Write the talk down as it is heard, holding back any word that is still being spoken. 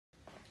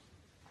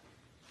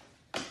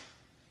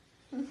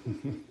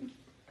You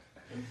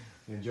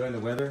enjoying the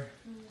weather?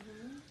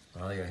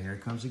 Mm-hmm. Oh yeah, here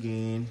it comes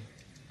again.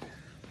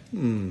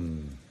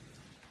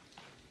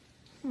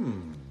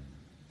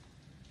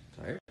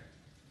 Tired?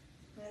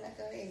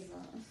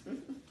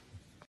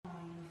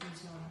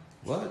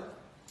 What?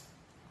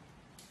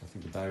 I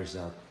think the battery's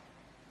out.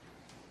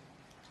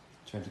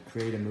 Trying to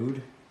create a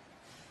mood.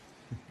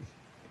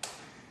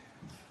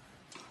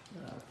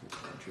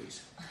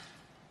 Trees.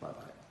 Bye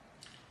bye.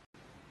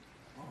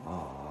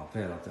 Oh,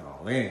 espérate,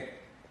 ven.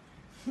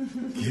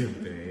 Qué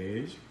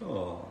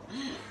bello.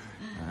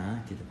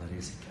 ¿Qué te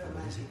parece? ¿Qué te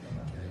parece?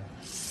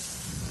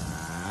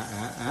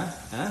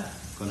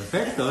 Con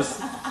efectos.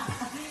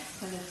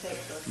 Con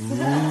efectos. Me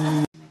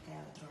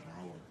queda otro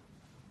rayo.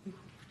 5,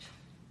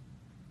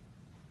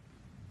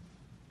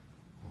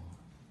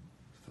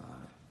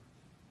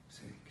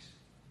 6,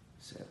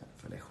 7.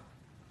 Fue lejos.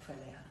 Fue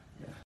lejos.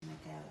 Yeah. Me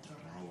queda otro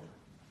rayo.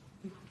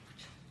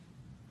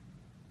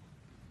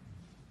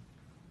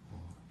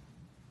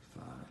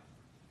 5,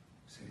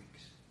 6,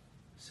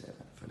 7.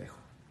 Fue lejos.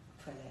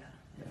 Fue lejos.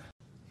 Yeah.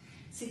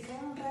 Si cae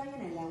un rayo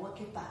en el agua,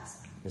 ¿qué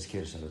pasa? Es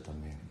que saber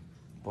también.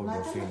 ¿Matan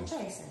los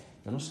peces?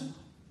 Yo no sé.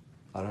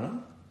 Ahora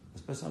no.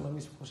 Después son la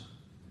misma cosa.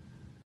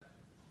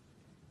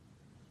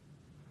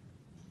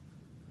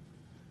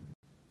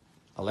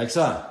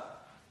 Alexa,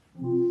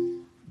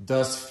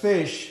 does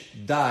fish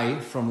die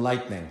from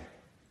lightning?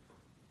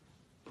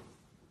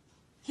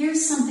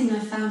 Here's something I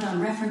found on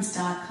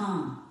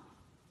reference.com.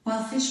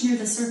 While fish near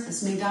the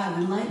surface may die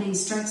when lightning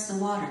strikes the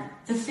water,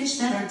 the fish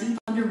that are deep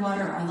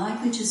underwater are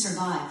likely to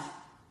survive.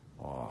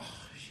 Oh,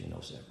 she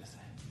knows everything.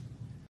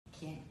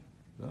 ¿Quién?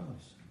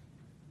 Those.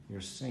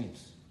 Your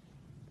saints.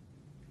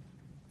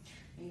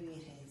 Mi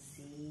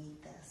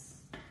virgencitas.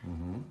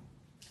 Mm-hmm.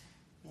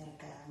 Mi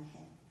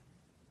arcángel.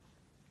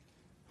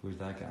 Who's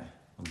that guy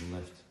on the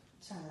left?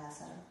 San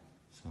Lázaro.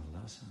 San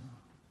Lázaro.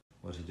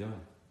 What's he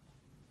doing?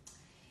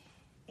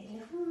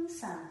 Él es un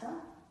santo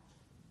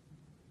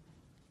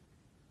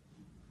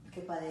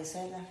que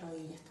padece de las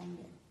rodillas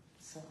también.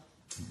 So,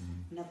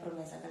 una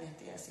promesa que le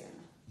estoy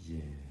haciendo.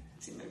 Yeah.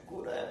 Si me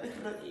curo de mis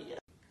rodillas.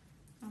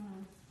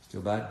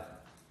 Still bad?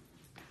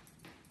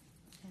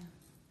 Yeah.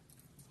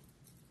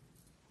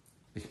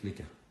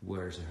 Explica.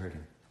 Where is it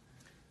hurting?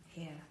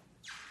 Here.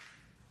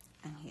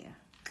 And here.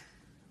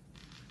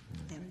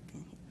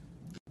 Everything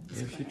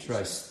here. If you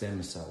try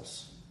stem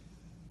cells.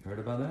 You heard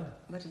about that?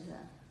 What is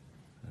that?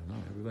 I don't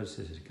know. Everybody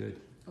says it's good.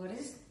 What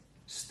is?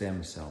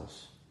 Stem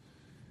cells.